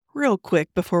Real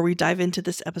quick before we dive into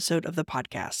this episode of the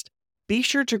podcast, be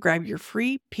sure to grab your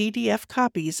free PDF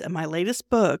copies of my latest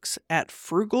books at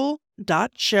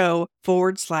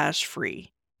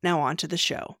frugal.show/free. Now on to the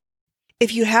show.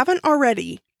 If you haven't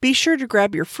already, be sure to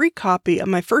grab your free copy of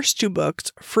my first two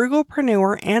books,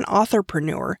 Frugalpreneur and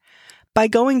Authorpreneur, by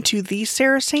going to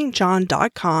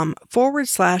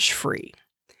thesarahstjohn.com/free.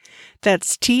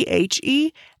 That's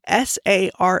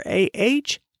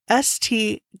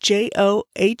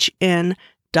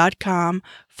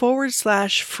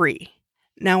THESARAHSTJOHN.com/free.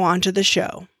 Now on to the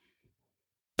show.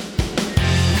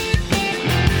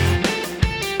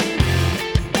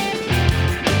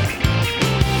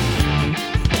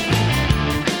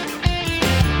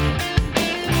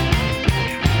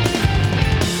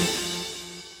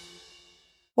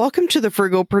 Welcome to the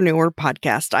Frugalpreneur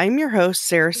podcast. I'm your host,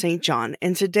 Sarah St. John,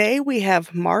 and today we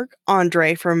have Marc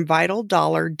Andre from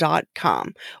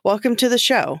VitalDollar.com. Welcome to the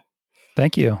show.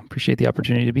 Thank you. Appreciate the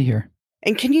opportunity to be here.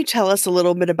 And can you tell us a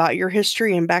little bit about your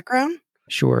history and background?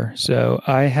 Sure. So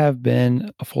I have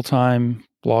been a full-time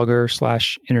blogger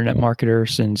 / internet marketer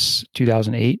since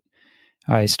 2008.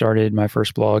 I started my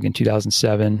first blog in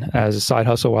 2007 as a side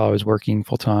hustle while I was working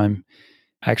full-time.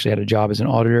 I actually had a job as an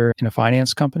auditor in a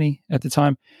finance company at the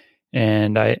time.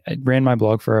 And I ran my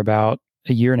blog for about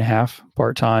a year and a half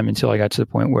part-time until I got to the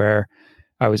point where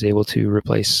I was able to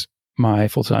replace my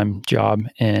full-time job.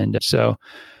 And so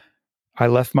I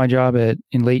left my job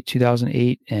in late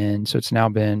 2008. And so it's now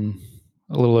been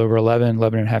a little over 11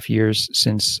 and a half years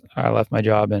since I left my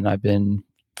job. And I've been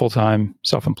full-time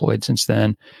self-employed since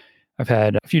then. I've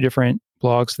had a few different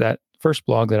blogs. That first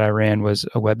blog that I ran was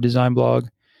a web design blog.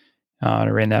 I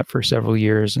ran that for several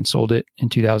years and sold it in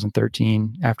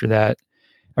 2013. After that,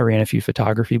 I ran a few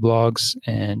photography blogs,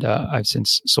 and I've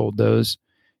since sold those.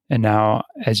 And now,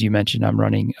 as you mentioned, I'm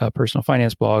running a personal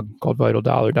finance blog called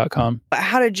VitalDollar.com.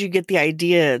 How did you get the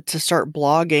idea to start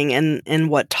blogging and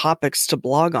what topics to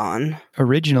blog on?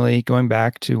 Originally, going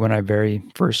back to when I very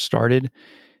first started,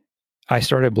 I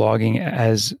started blogging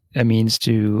as a means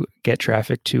to get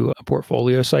traffic to a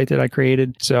portfolio site that I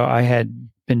created. So I had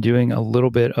been doing a little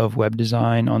bit of web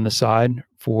design on the side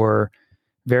for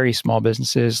very small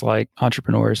businesses like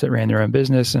entrepreneurs that ran their own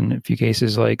business, and in a few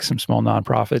cases like some small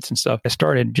nonprofits and stuff. I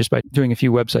started just by doing a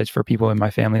few websites for people in my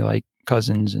family, like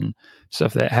cousins and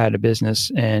stuff that had a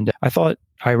business. And I thought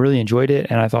I really enjoyed it,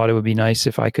 and I thought it would be nice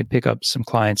if I could pick up some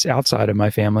clients outside of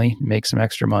my family, make some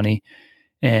extra money.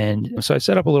 And so I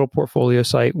set up a little portfolio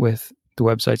site with the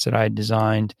websites that I had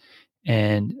designed.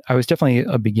 And I was definitely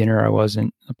a beginner. I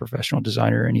wasn't a professional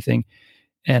designer or anything.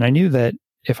 And I knew that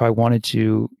if I wanted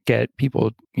to get people,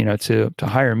 to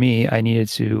hire me, I needed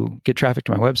to get traffic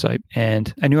to my website.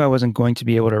 And I knew I wasn't going to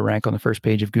be able to rank on the first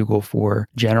page of Google for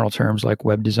general terms like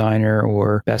web designer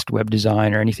or best web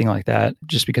design or anything like that,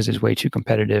 just because it's way too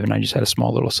competitive. And I just had a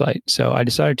small little site. So I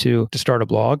decided to start a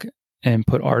blog and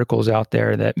put articles out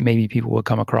there that maybe people would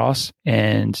come across.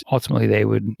 And ultimately they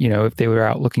would, if they were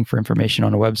out looking for information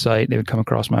on a website, they would come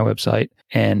across my website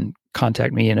and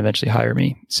contact me and eventually hire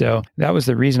me. So that was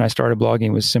the reason I started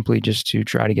blogging, was simply just to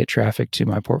try to get traffic to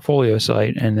my portfolio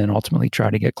site and then ultimately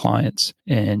try to get clients.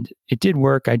 And it did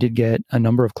work. I did get a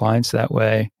number of clients that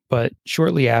way. But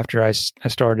shortly after I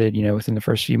started, within the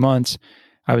first few months,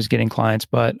 I was getting clients,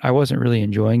 but I wasn't really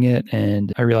enjoying it.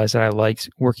 And I realized that I liked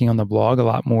working on the blog a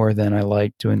lot more than I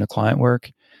liked doing the client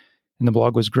work. And the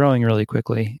blog was growing really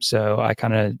quickly. So I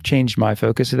kind of changed my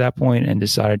focus at that point and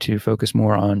decided to focus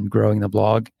more on growing the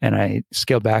blog. And I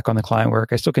scaled back on the client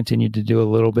work. I still continued to do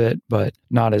a little bit, but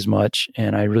not as much.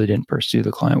 And I really didn't pursue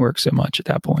the client work so much at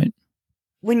that point.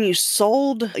 When you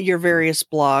sold your various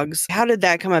blogs, how did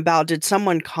that come about? Did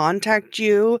someone contact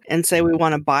you and say, we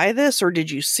want to buy this? Or did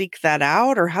you seek that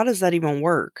out? Or how does that even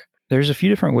work? There's a few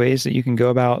different ways that you can go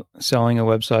about selling a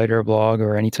website or a blog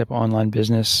or any type of online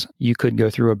business. You could go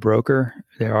through a broker.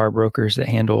 There are brokers that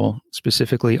handle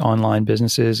specifically online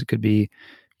businesses. It could be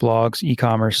blogs,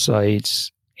 e-commerce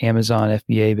sites, Amazon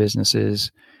FBA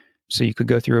businesses. So you could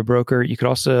go through a broker. You could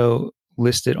also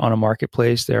list it on a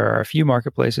marketplace. There are a few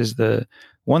marketplaces. The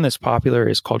one that's popular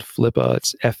is called Flippa.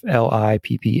 It's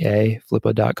Flippa,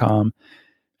 Flippa.com.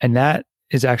 And that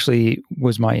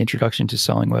was my introduction to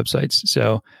selling websites.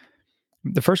 So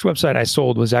the first website I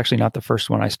sold was actually not the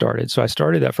first one I started. So I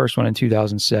started that first one in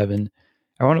 2007.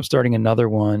 I wound up starting another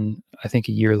one, I think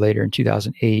a year later in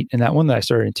 2008. And that one that I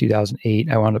started in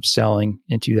 2008, I wound up selling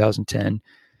in 2010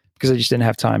 because I just didn't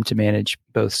have time to manage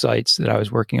both sites that I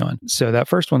was working on. So that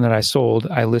first one that I sold,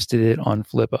 I listed it on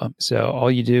Flippa. So all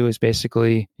you do is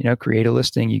basically, create a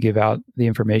listing. You give out the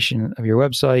information of your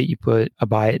website. You put a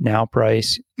buy it now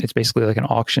price. It's basically like an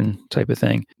auction type of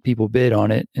thing. People bid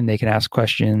on it and they can ask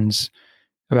questions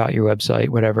about your website,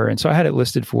 whatever. And so I had it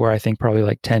listed for, I think, probably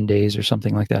like 10 days or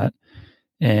something like that.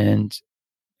 And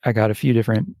I got a few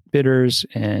different bidders,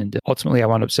 and ultimately I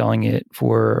wound up selling it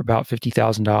for about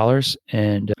 $50,000.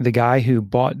 And the guy who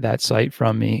bought that site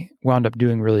from me wound up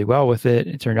doing really well with it.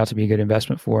 It turned out to be a good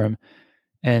investment for him.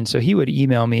 And so he would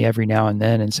email me every now and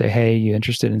then and say, hey, you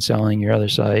interested in selling your other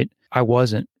site? I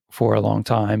wasn't for a long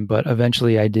time, but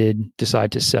eventually I did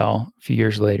decide to sell a few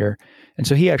years later. And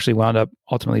so he actually wound up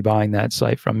ultimately buying that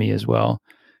site from me as well.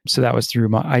 So that was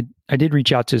through I did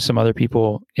reach out to some other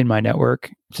people in my network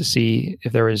to see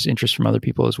if there was interest from other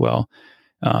people as well.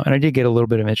 And I did get a little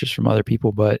bit of interest from other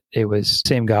people, but it was the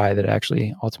same guy that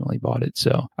actually ultimately bought it.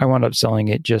 So I wound up selling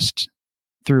it just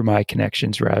through my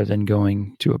connections rather than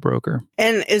going to a broker.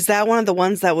 And is that one of the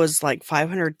ones that was like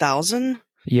 500,000?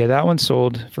 Yeah, that one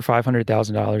sold for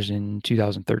 $500,000 in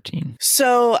 2013.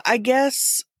 So I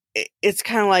guess it's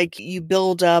kind of like you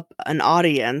build up an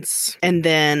audience, and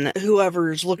then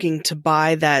whoever's looking to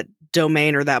buy that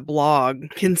domain or that blog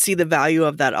can see the value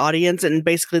of that audience, and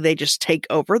basically they just take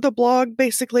over the blog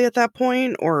basically at that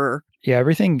point, or? Yeah,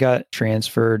 everything got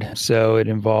transferred. So it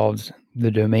involved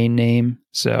the domain name.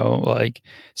 So like,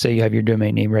 say you have your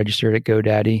domain name registered at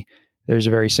GoDaddy. There's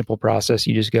a very simple process.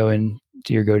 You just go into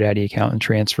your GoDaddy account and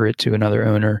transfer it to another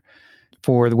owner.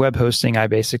 For the web hosting, I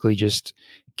basically just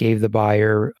gave the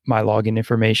buyer my login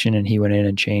information, and he went in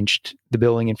and changed the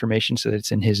billing information so that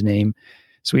it's in his name.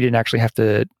 So we didn't actually have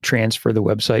to transfer the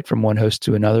website from one host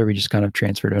to another. We just kind of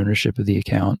transferred ownership of the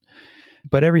account.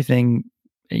 But everything,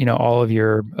 all of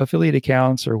your affiliate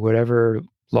accounts or whatever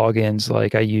logins,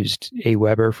 like I used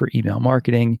Aweber for email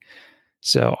marketing.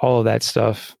 So all of that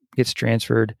stuff gets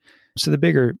transferred. So the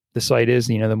bigger the site is,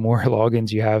 the more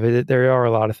logins you have, there are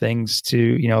a lot of things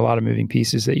to, a lot of moving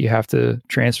pieces that you have to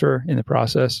transfer in the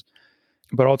process.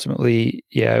 But ultimately,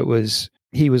 yeah,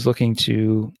 he was looking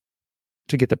to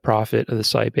get the profit of the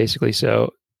site, basically.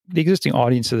 So the existing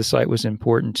audience of the site was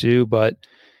important too, but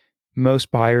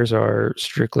most buyers are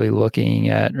strictly looking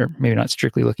at, or maybe not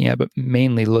strictly looking at, but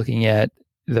mainly looking at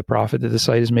the profit that the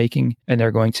site is making, and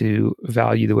they're going to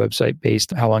value the website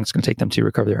based on how long it's going to take them to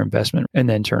recover their investment and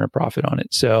then turn a profit on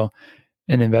it. So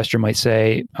an investor might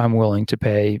say, I'm willing to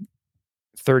pay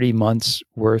 30 months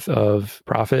worth of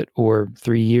profit or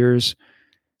 3 years.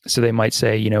 So they might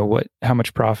say, how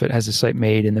much profit has the site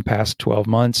made in the past 12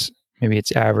 months? Maybe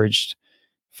it's averaged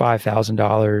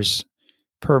 $5,000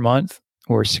 per month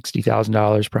or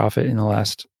 $60,000 profit in the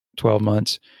last 12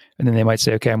 months. And then they might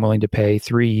say, okay, I'm willing to pay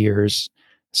 3 years.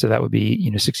 So that would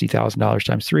be, $60,000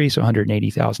 times 3, so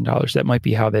 $180,000. That might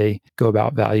be how they go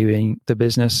about valuing the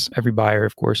business. Every buyer,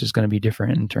 of course, is going to be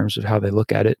different in terms of how they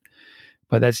look at it.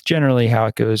 But that's generally how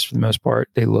it goes for the most part.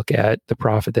 They look at the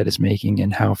profit that it's making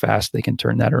and how fast they can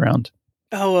turn that around.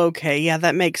 Oh, okay. Yeah,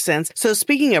 that makes sense. So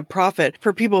speaking of profit,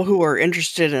 for people who are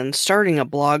interested in starting a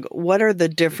blog, what are the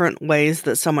different ways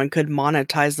that someone could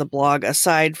monetize the blog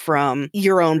aside from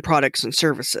your own products and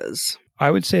services?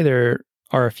 I would say there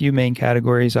are a few main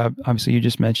categories. Obviously, you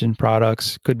just mentioned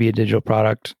products. Could be a digital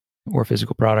product or a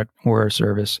physical product or a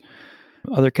service.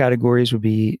 Other categories would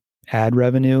be ad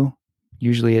revenue.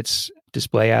 Usually it's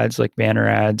display ads like banner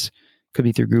ads. Could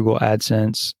be through Google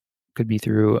AdSense. Could be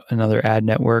through another ad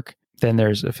network. Then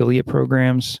there's affiliate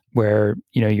programs where,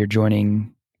 you're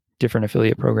joining different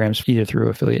affiliate programs either through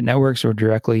affiliate networks or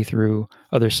directly through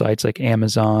other sites like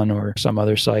Amazon or some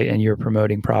other site, and you're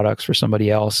promoting products for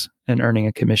somebody else and earning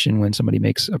a commission when somebody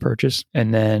makes a purchase.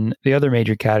 And then the other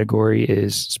major category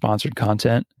is sponsored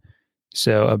content.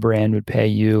 So a brand would pay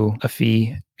you a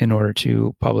fee in order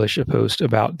to publish a post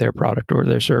about their product or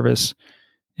their service.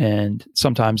 And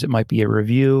sometimes it might be a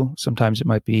review. Sometimes it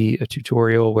might be a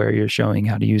tutorial where you're showing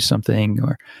how to use something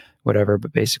or whatever,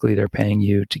 but basically they're paying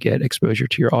you to get exposure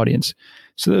to your audience.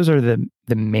 So those are the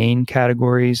main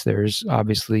categories. There's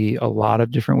obviously a lot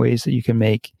of different ways that you can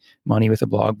make money with a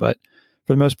blog, but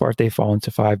for the most part, they fall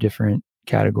into 5 different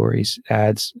categories: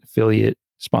 ads, affiliate,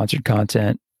 sponsored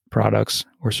content, products,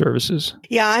 or services.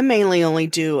 Yeah, I mainly only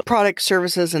do product,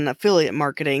 services, and affiliate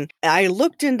marketing. I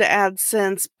looked into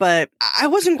AdSense, but I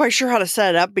wasn't quite sure how to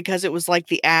set it up because it was like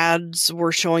the ads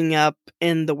were showing up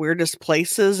in the weirdest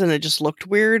places and it just looked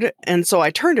weird. And so I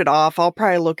turned it off. I'll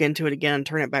probably look into it again and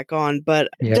turn it back on. But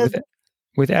yeah,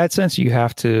 with AdSense, you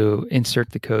have to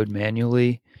insert the code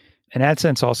manually. And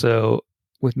AdSense also,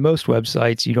 with most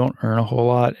websites, you don't earn a whole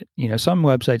lot. Some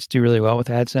websites do really well with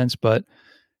AdSense, but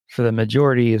For the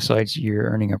majority of sites, you're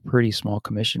earning a pretty small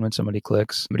commission when somebody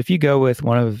clicks. But if you go with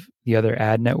one of the other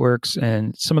ad networks,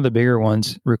 and some of the bigger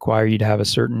ones require you to have a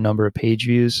certain number of page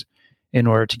views in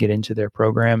order to get into their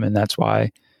program. And that's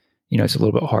why, it's a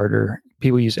little bit harder.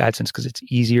 People use AdSense because it's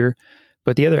easier.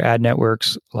 But the other ad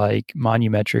networks like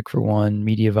Monumetric for one,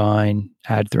 Mediavine,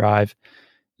 AdThrive,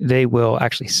 they will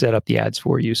actually set up the ads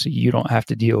for you. So you don't have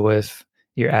to deal with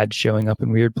your ads showing up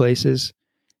in weird places.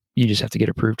 You just have to get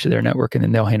approved to their network, and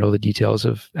then they'll handle the details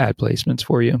of ad placements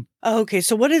for you. Okay,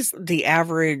 so what is the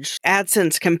average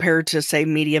AdSense compared to, say,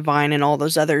 Mediavine and all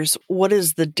those others? What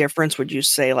is the difference, would you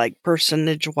say, like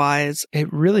percentage-wise?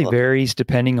 It really varies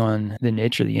depending on the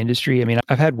niche or the industry. I mean,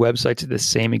 I've had websites at the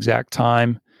same exact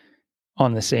time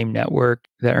on the same network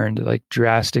that earned like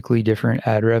drastically different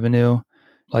ad revenue.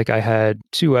 Like I had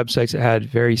 2 websites that had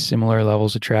very similar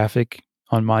levels of traffic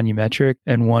on Monumetric,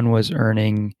 and one was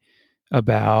earning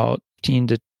about $15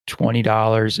 to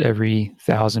 $20 every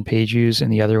 1,000 page views, and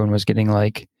the other one was getting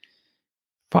like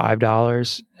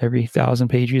 $5 every 1,000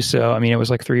 page views. So, I mean, it was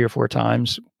like 3 or 4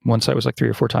 times. One site was like 3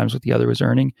 or 4 times what the other was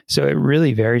earning. So it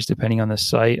really varies depending on the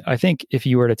site. I think if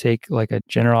you were to take like a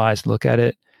generalized look at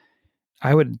it,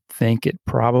 I would think it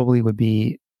probably would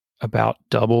be about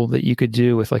double that you could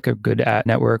do with like a good ad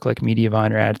network like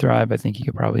Mediavine or AdThrive. I think you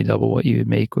could probably double what you would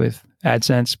make with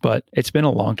AdSense, but it's been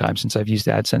a long time since I've used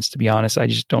AdSense, to be honest. I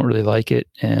just don't really like it,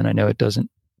 and I know it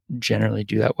doesn't generally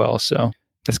do that well. So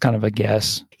that's kind of a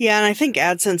guess. Yeah, and I think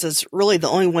AdSense is really the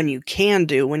only one you can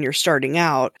do when you're starting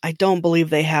out. I don't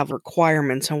believe they have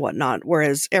requirements and whatnot,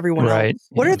 whereas everyone else.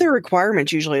 What are their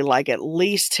requirements usually? Like at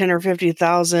least 10 or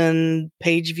 50,000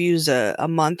 page views a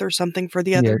month or something for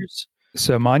the others?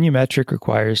 So Monumetric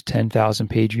requires 10,000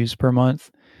 page views per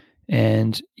month,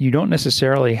 and you don't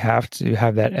necessarily have to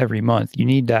have that every month. You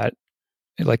need that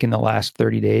like in the last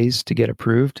 30 days to get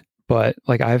approved. But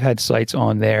like I've had sites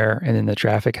on there and then the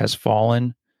traffic has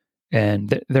fallen,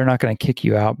 and they're not going to kick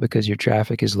you out because your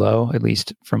traffic is low. At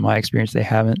least from my experience, they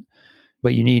haven't.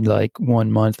 But you need like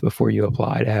 1 month before you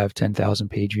apply to have 10,000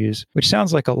 page views, which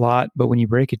sounds like a lot, but when you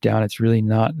break it down, it's really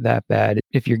not that bad.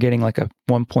 If you're getting like a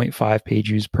 1.5 page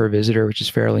views per visitor, which is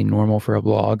fairly normal for a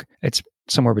blog, it's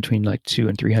somewhere between like 200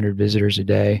 and 300 visitors a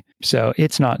day. So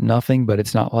it's not nothing, but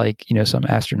it's not like, some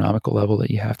astronomical level that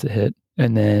you have to hit.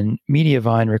 And then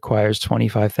Mediavine requires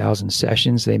 25,000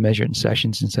 sessions. They measure it in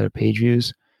sessions instead of page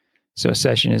views. So a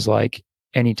session is like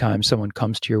anytime someone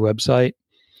comes to your website.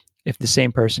 If the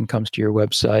same person comes to your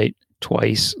website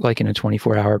twice, like in a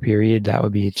 24-hour period, that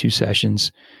would be 2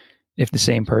 sessions. If the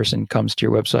same person comes to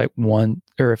your website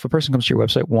if a person comes to your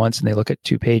website once and they look at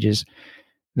 2 pages,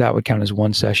 that would count as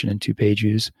 1 session and 2 page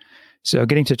views. So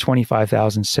getting to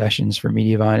 25,000 sessions for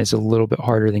Mediavine is a little bit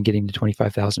harder than getting to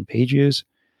 25,000 page views,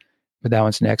 but that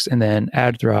one's next. And then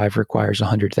AdThrive requires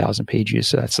 100,000 page views.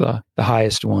 So that's the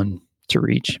highest one to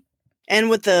reach. And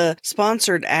with the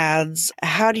sponsored ads,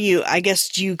 do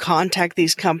you contact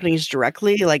these companies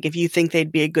directly? Like if you think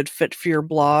they'd be a good fit for your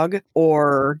blog,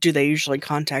 or do they usually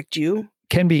contact you?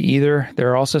 Can be either. There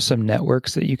are also some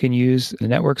networks that you can use. The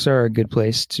networks are a good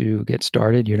place to get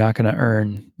started. You're not going to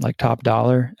earn like top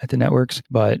dollar at the networks,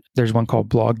 but there's one called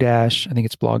BlogDash. I think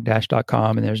it's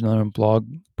blogdash.com. And there's another one, Blog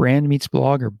Brand Meets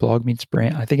Blog or Blog Meets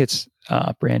Brand. I think it's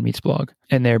Brand Meets Blog.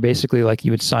 And they're basically like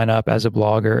you would sign up as a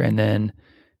blogger, and then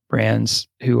brands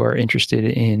who are interested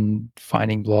in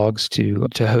finding blogs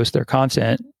to host their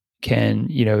content can,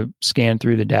 scan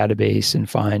through the database and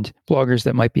find bloggers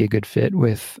that might be a good fit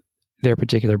with their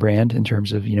particular brand in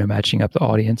terms of, matching up the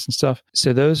audience and stuff.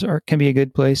 So those can be a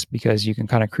good place because you can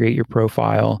kind of create your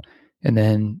profile and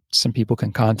then some people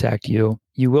can contact you.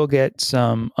 You will get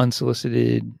some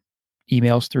unsolicited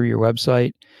emails through your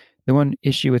website. The one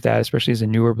issue with that, especially as a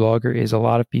newer blogger, is a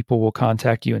lot of people will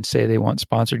contact you and say they want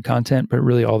sponsored content, but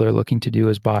really all they're looking to do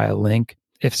is buy a link.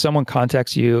 If someone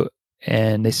contacts you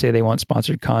and they say they want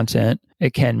sponsored content,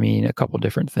 it can mean a couple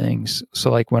different things.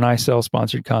 So like when I sell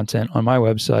sponsored content on my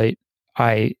website,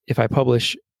 if I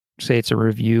publish, say it's a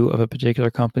review of a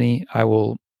particular company, I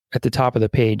will at the top of the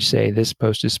page say this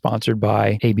post is sponsored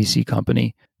by ABC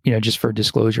company, just for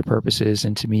disclosure purposes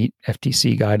and to meet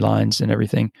FTC guidelines and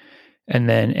everything. And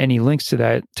then any links to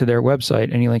their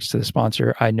website, any links to the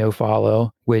sponsor, I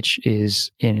no-follow, which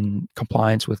is in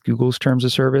compliance with Google's terms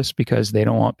of service because they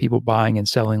don't want people buying and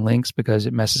selling links because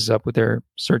it messes up with their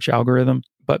search algorithm.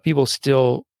 But people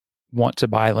still want to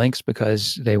buy links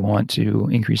because they want to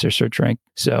increase their search rank.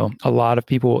 So a lot of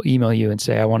people will email you and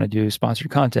say, I want to do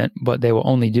sponsored content, but they will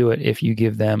only do it if you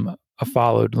give them a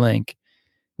followed link,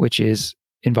 which is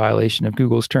in violation of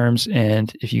Google's terms.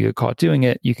 And if you get caught doing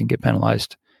it, you can get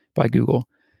penalized by Google.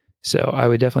 So I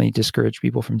would definitely discourage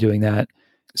people from doing that.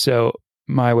 So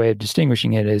my way of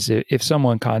distinguishing it is if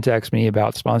someone contacts me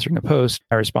about sponsoring a post,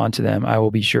 I respond to them. I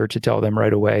will be sure to tell them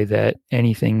right away that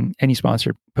any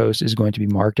sponsored post is going to be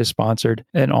marked as sponsored,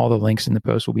 and all the links in the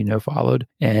post will be no followed.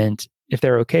 And if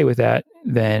they're okay with that,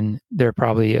 then they're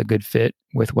probably a good fit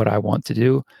with what I want to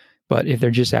do. But if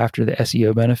they're just after the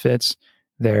SEO benefits,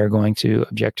 they're going to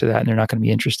object to that and they're not going to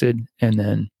be interested. And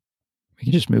then we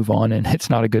can just move on and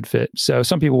it's not a good fit. So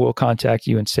some people will contact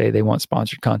you and say they want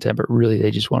sponsored content, but really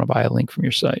they just want to buy a link from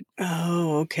your site.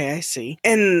 Oh, okay. I see.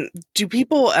 And do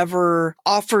people ever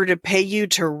offer to pay you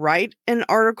to write an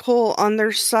article on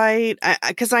their site?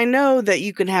 Because I know that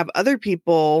you can have other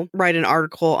people write an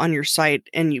article on your site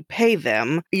and you pay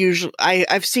them. Usually,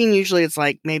 I've seen usually it's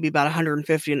like maybe about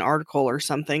 $150 an article or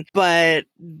something. But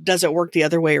does it work the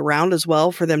other way around as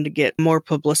well for them to get more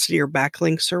publicity or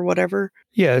backlinks or whatever?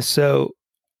 Yeah. So,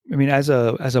 I mean, as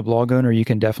a blog owner, you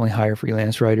can definitely hire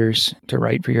freelance writers to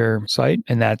write for your site.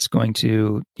 And that's going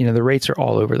to, the rates are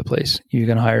all over the place. You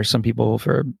can hire some people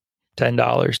for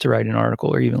 $10 to write an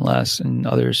article or even less, and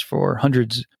others for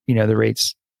hundreds. The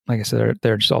rates, like I said,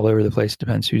 they're just all over the place. It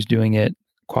depends who's doing it,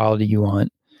 quality you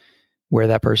want, where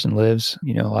that person lives.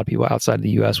 A lot of people outside of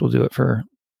the US will do it for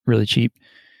really cheap.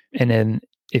 And then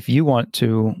if you want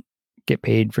to get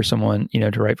paid for someone,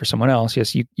 to write for someone else,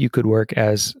 yes, you could work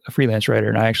as a freelance writer.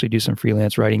 And I actually do some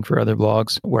freelance writing for other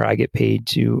blogs where I get paid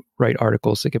to write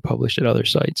articles that get published at other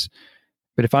sites.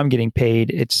 But if I'm getting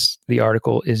paid, the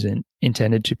article isn't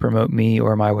intended to promote me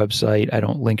or my website. I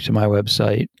don't link to my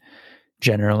website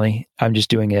generally. I'm just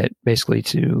doing it basically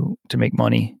to make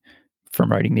money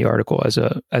from writing the article as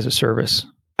a service.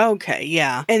 Okay,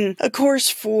 yeah. And of course,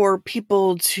 for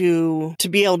people to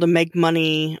be able to make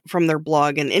money from their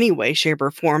blog in any way, shape,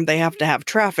 or form, they have to have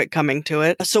traffic coming to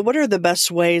it. So what are the best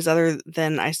ways, other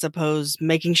than, I suppose,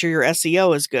 making sure your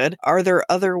SEO is good? Are there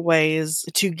other ways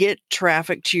to get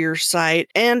traffic to your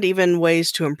site and even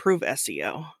ways to improve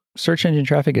SEO? Search engine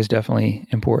traffic is definitely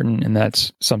important, and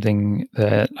that's something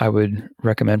that I would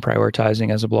recommend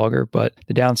prioritizing as a blogger. But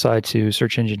the downside to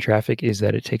search engine traffic is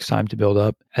that it takes time to build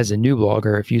up. As a new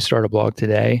blogger, if you start a blog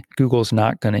today, Google's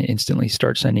not going to instantly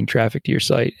start sending traffic to your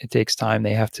site. It takes time.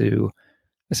 They have to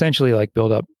essentially you have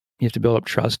to build up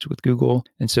trust with Google.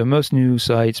 And so most new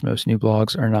sites, most new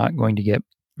blogs are not going to get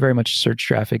very much search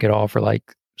traffic at all for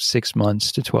like 6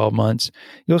 months to 12 months.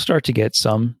 You'll start to get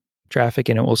some traffic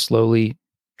and it will slowly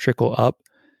trickle up,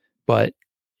 but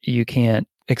you can't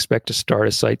expect to start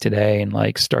a site today and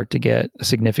start to get a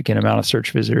significant amount of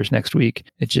search visitors next week.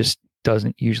 It just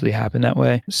doesn't usually happen that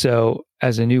way. So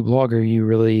as a new blogger, you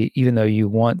really, even though you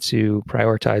want to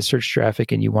prioritize search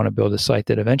traffic and you want to build a site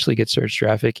that eventually gets search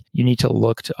traffic, you need to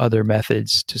look to other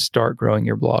methods to start growing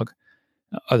your blog.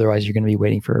 Otherwise, you're going to be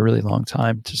waiting for a really long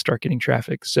time to start getting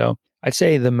traffic. So I'd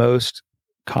say the most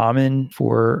common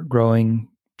for growing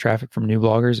traffic from new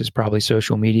bloggers is probably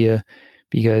social media,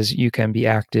 because you can be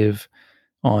active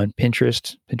on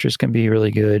Pinterest. Pinterest can be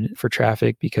really good for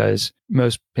traffic because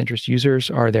most Pinterest users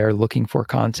are there looking for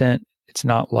content. It's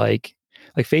not like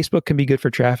Facebook can be good for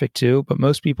traffic too, but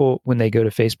most people, when they go to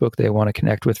Facebook, they want to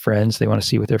connect with friends. They want to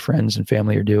see what their friends and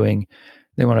family are doing.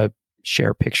 They want to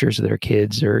share pictures of their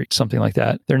kids or something like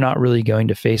that. They're not really going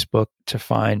to Facebook to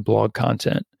find blog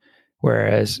content.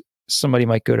 Whereas somebody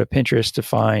might go to Pinterest to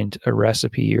find a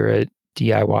recipe or a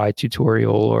DIY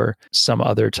tutorial or some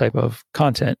other type of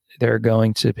content. They're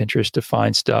going to Pinterest to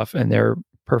find stuff, and they're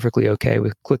perfectly okay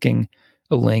with clicking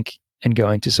a link and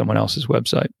going to someone else's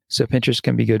website. So Pinterest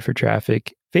can be good for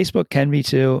traffic. Facebook can be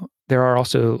too. There are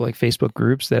also Facebook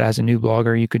groups that as a new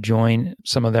blogger you could join.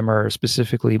 Some of them are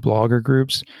specifically blogger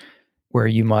groups where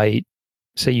you might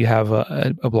say you have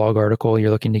a blog article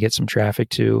you're looking to get some traffic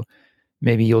to.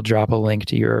 Maybe you'll drop a link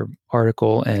to your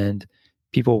article and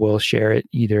people will share it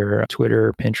either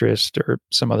Twitter, Pinterest, or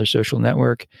some other social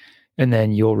network. And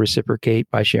then you'll reciprocate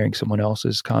by sharing someone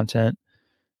else's content.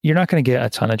 You're not going to get a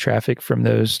ton of traffic from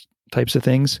those types of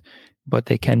things, but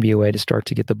they can be a way to start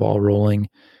to get the ball rolling.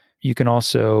 You can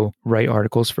also write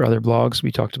articles for other blogs.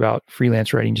 We talked about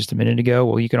freelance writing just a minute ago.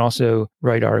 Well, you can also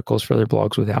write articles for other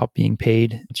blogs without being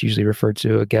paid. It's usually referred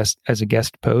to as a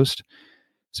guest post.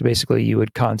 So basically you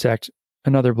would contact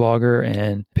another blogger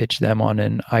and pitch them on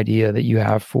an idea that you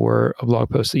have for a blog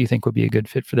post that you think would be a good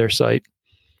fit for their site.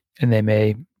 And they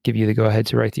may give you the go ahead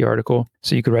to write the article.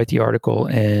 So you could write the article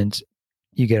and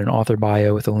you get an author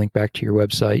bio with a link back to your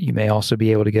website. You may also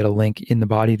be able to get a link in the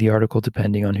body of the article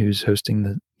depending on who's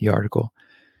hosting the article.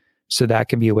 So that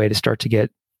can be a way to start to get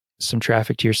some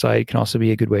traffic to your site. It can also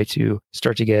be a good way to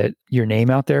start to get your name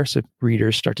out there. So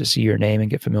readers start to see your name and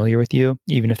get familiar with you,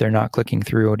 even if they're not clicking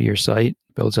through to your site.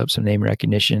 Builds up some name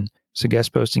recognition. So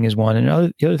guest posting is one.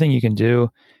 And the other thing you can do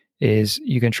is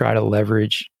you can try to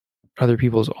leverage other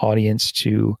people's audience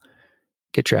to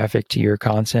get traffic to your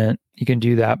content. You can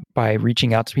do that by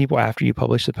reaching out to people after you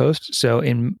publish the post. So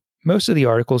in most of the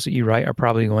articles that you write are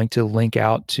probably going to link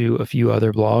out to a few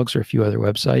other blogs or a few other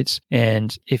websites.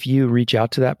 And if you reach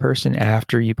out to that person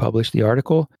after you publish the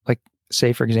article, like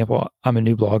say, for example, I'm a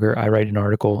new blogger, I write an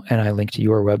article and I link to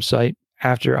your website.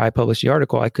 After I publish the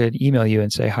article, I could email you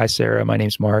and say, "Hi, Sarah, my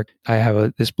name's Mark. I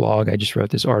have this blog. I just wrote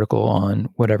this article on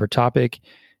whatever topic.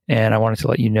 And I wanted to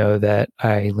let you know that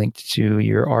I linked to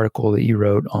your article that you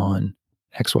wrote on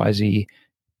XYZ.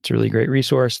 It's a really great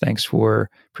resource. Thanks for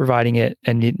providing it."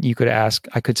 And you could ask,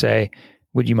 I could say,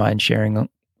 "Would you mind sharing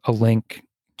a link,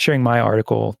 sharing my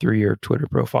article through your Twitter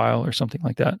profile," or something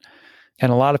like that.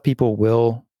 And a lot of people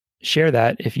will share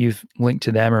that if you've linked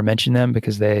to them or mentioned them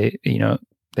because they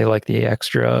like the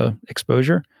extra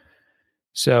exposure.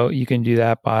 So you can do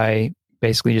that by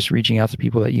basically just reaching out to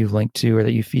people that you've linked to or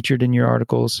that you featured in your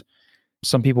articles.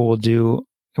 Some people will do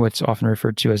what's often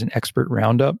referred to as an expert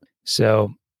roundup.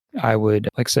 So I would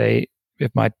say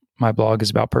if my blog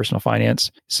is about personal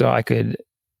finance, so I could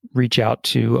reach out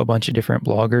to a bunch of different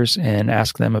bloggers and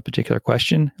ask them a particular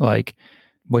question, like,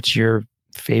 what's your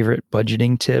favorite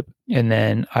budgeting tip? And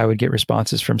then I would get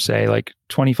responses from, say, like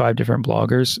 25 different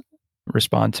bloggers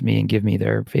respond to me and give me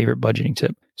their favorite budgeting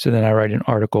tip. So then I write an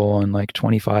article on like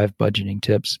 25 budgeting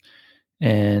tips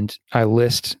and I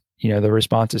list, the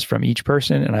responses from each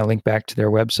person and I link back to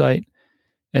their website.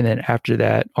 And then after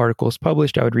that article is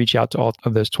published, I would reach out to all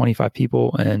of those 25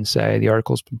 people and say, "The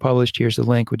article's been published. Here's the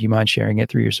link. Would you mind sharing it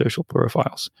through your social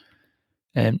profiles?"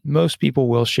 And most people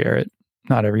will share it.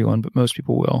 Not everyone, but most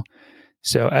people will.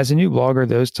 So as a new blogger,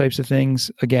 those types of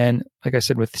things, again, like I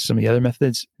said, with some of the other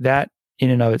methods, that in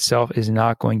and of itself is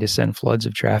not going to send floods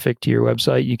of traffic to your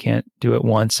website. You can't do it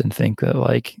once and think that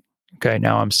okay,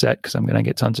 now I'm set because I'm going to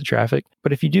get tons of traffic.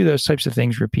 But if you do those types of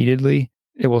things repeatedly,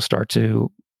 it will start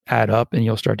to add up and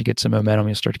you'll start to get some momentum.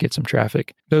 You'll start to get some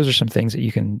traffic. Those are some things that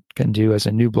you can do as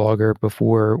a new blogger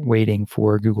before waiting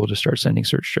for Google to start sending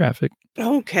search traffic.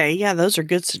 Okay, yeah, those are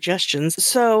good suggestions.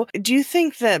 So do you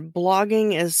think that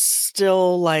blogging is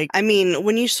still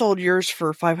when you sold yours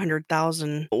for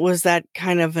 500,000, was that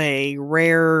kind of a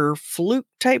rare fluke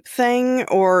type thing?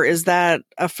 Or is that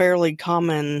a fairly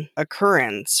common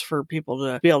occurrence for people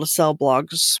to be able to sell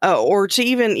blogs? Or to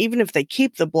even if they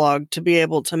keep the blog, to be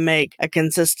able to make a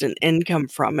consistent income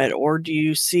from it? Or do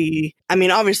you see,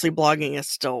 obviously blogging is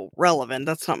still relevant.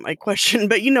 That's not my question,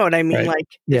 but you know what I mean? Right.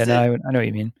 I know what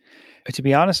you mean. To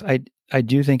be honest, I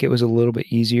do think it was a little bit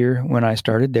easier when I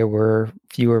started. There were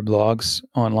fewer blogs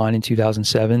online in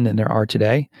 2007 than there are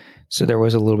today. So there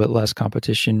was a little bit less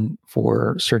competition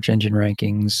for search engine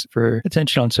rankings, for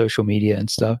attention on social media and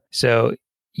stuff. So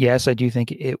yes, I do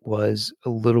think it was a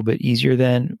little bit easier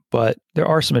then, but there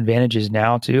are some advantages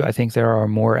now too. I think there are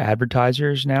more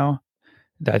advertisers now.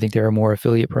 I think there are more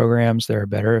affiliate programs. There are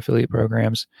better affiliate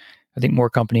programs. I think more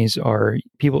companies are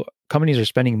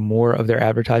spending more of their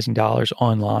advertising dollars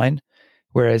online.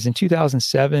 Whereas in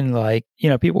 2007,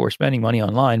 people were spending money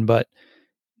online, but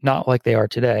not like they are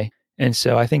today. And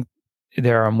so I think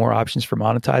there are more options for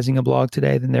monetizing a blog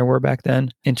today than there were back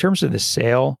then. In terms of the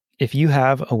sale, if you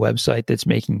have a website that's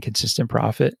making consistent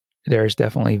profit, there's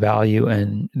definitely value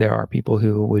and there are people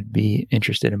who would be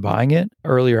interested in buying it.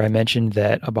 Earlier, I mentioned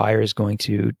that a buyer is going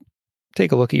to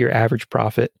take a look at your average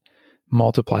profit,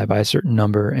 multiply by a certain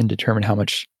number and determine how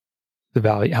much that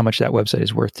website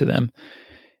is worth to them.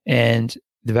 And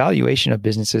the valuation of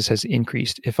businesses has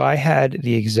increased. If I had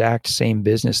the exact same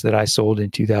business that I sold in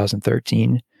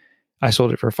 2013, I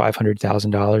sold it for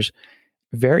 $500,000.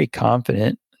 Very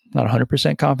confident, not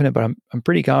 100% confident, but I'm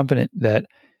pretty confident that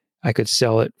I could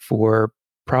sell it for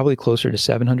probably closer to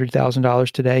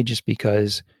 $700,000 today, just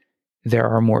because there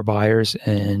are more buyers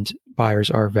and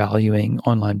buyers are valuing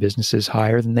online businesses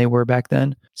higher than they were back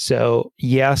then. So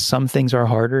yeah, some things are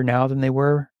harder now than they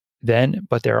were then,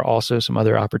 but there are also some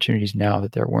other opportunities now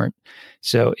that there weren't.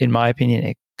 So in my opinion,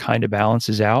 it kind of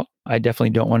balances out. I definitely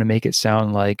don't want to make it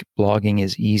sound like blogging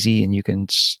is easy and you can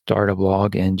start a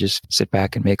blog and just sit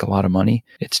back and make a lot of money.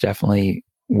 It's definitely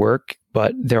work,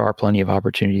 but there are plenty of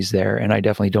opportunities there. And I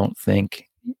definitely don't think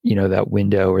that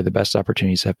window or the best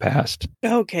opportunities have passed.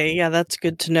 Okay, yeah, that's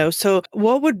good to know. So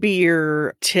what would be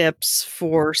your tips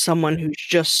for someone who's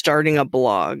just starting a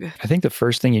blog? I think the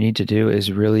first thing you need to do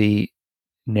is really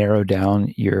narrow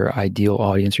down your ideal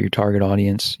audience or your target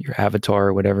audience, your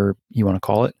avatar, whatever you want to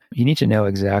call it. You need to know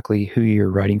exactly who you're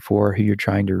writing for, who you're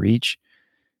trying to reach.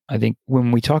 I think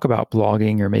when we talk about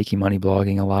blogging or making money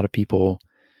blogging, a lot of people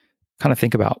kind of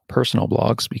think about personal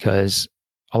blogs because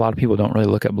a lot of people don't really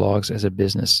look at blogs as a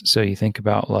business. So you think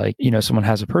about like, someone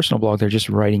has a personal blog, they're just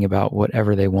writing about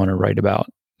whatever they want to write about,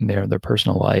 their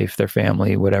personal life, their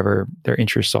family, whatever their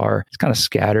interests are. It's kind of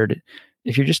scattered.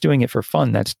 If you're just doing it for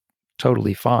fun, that's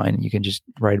totally fine. You can just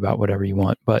write about whatever you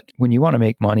want. But when you want to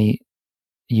make money,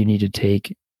 you need to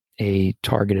take a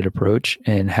targeted approach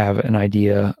and have an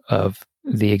idea of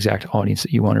the exact audience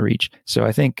that you want to reach. So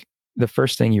I think the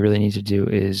first thing you really need to do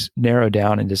is narrow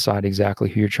down and decide exactly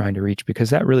who you're trying to reach,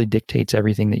 because that really dictates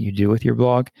everything that you do with your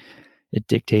blog. It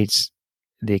dictates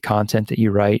the content that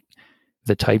you write,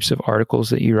 the types of articles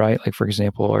that you write. Like, for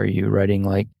example, are you writing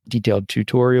like detailed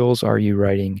tutorials? Are you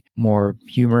writing more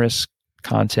humorous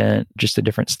content? Just a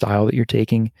different style that you're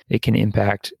taking. It can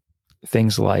impact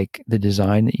things like the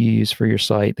design that you use for your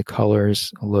site, the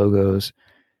colors, logos.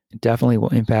 It definitely will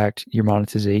impact your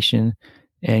monetization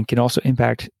and can also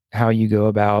impact how you go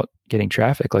about getting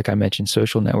traffic. Like I mentioned,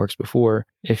 social networks before.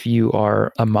 If you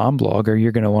are a mom blogger,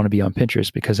 you're going to want to be on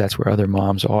Pinterest because that's where other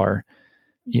moms are.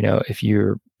 If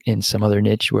you're in some other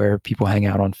niche where people hang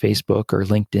out on Facebook or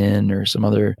LinkedIn or some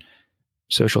other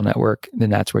social network, then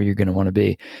that's where you're going to want to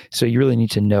be. So you really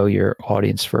need to know your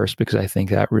audience first, because I think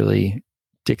that really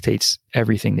dictates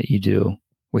everything that you do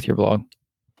with your blog.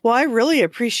 Well, I really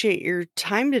appreciate your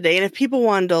time today. And if people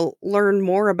wanted to learn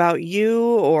more about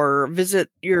you or visit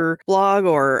your blog,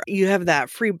 or you have that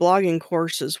free blogging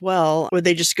course as well, would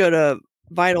they just go to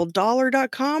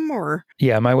vitaldollar.com or?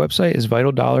 Yeah, my website is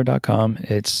vitaldollar.com.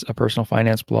 It's a personal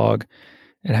finance blog.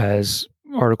 It has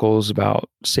articles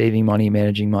about saving money,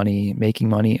 managing money, making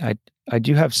money. I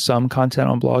do have some content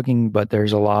on blogging, but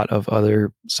there's a lot of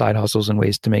other side hustles and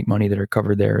ways to make money that are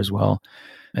covered there as well.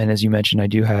 And as you mentioned, I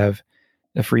do have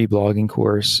a free blogging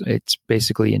course. It's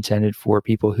basically intended for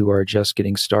people who are just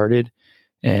getting started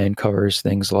and covers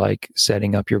things like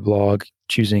setting up your blog,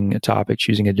 choosing a topic,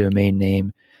 choosing a domain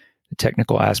name, the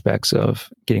technical aspects of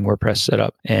getting WordPress set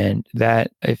up. And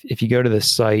that, if you go to the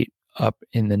site, up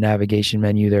in the navigation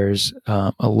menu, there's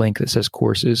a link that says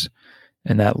courses.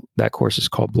 And that course is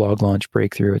called Blog Launch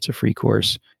Breakthrough. It's a free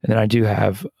course. And then I do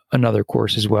have another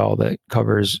course as well that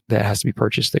has to be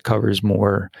purchased, that covers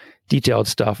more detailed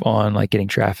stuff on like getting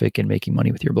traffic and making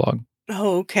money with your blog.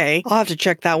 Oh, okay. I'll have to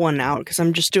check that one out because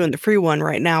I'm just doing the free one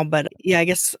right now. But yeah, I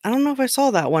guess I don't know if I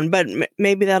saw that one, but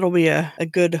maybe that'll be a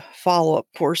good follow-up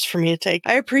course for me to take.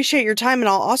 I appreciate your time, and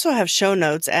I'll also have show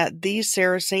notes at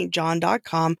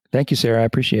thesarahstjohn.com. Thank you, Sarah. I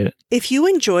appreciate it. If you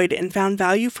enjoyed and found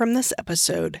value from this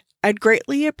episode, I'd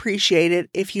greatly appreciate it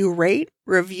if you rate,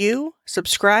 review,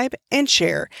 subscribe, and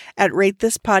share at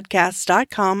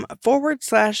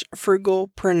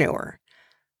ratethispodcast.com/frugalpreneur.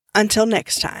 Until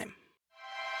next time.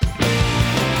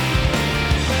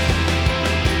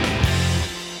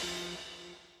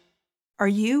 Are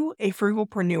you a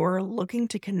frugalpreneur looking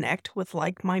to connect with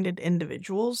like-minded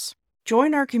individuals?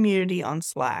 Join our community on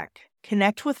Slack,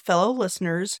 connect with fellow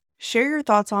listeners, share your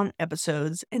thoughts on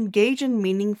episodes, engage in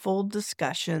meaningful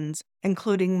discussions,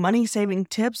 including money-saving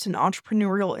tips and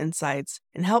entrepreneurial insights,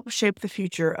 and help shape the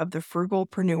future of the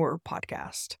Frugalpreneur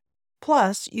podcast.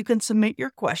 Plus, you can submit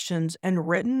your questions in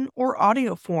written or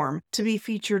audio form to be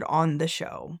featured on the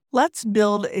show. Let's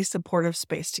build a supportive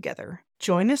space together.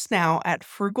 Join us now at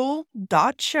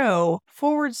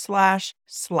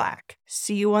frugal.show/Slack.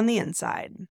 See you on the inside.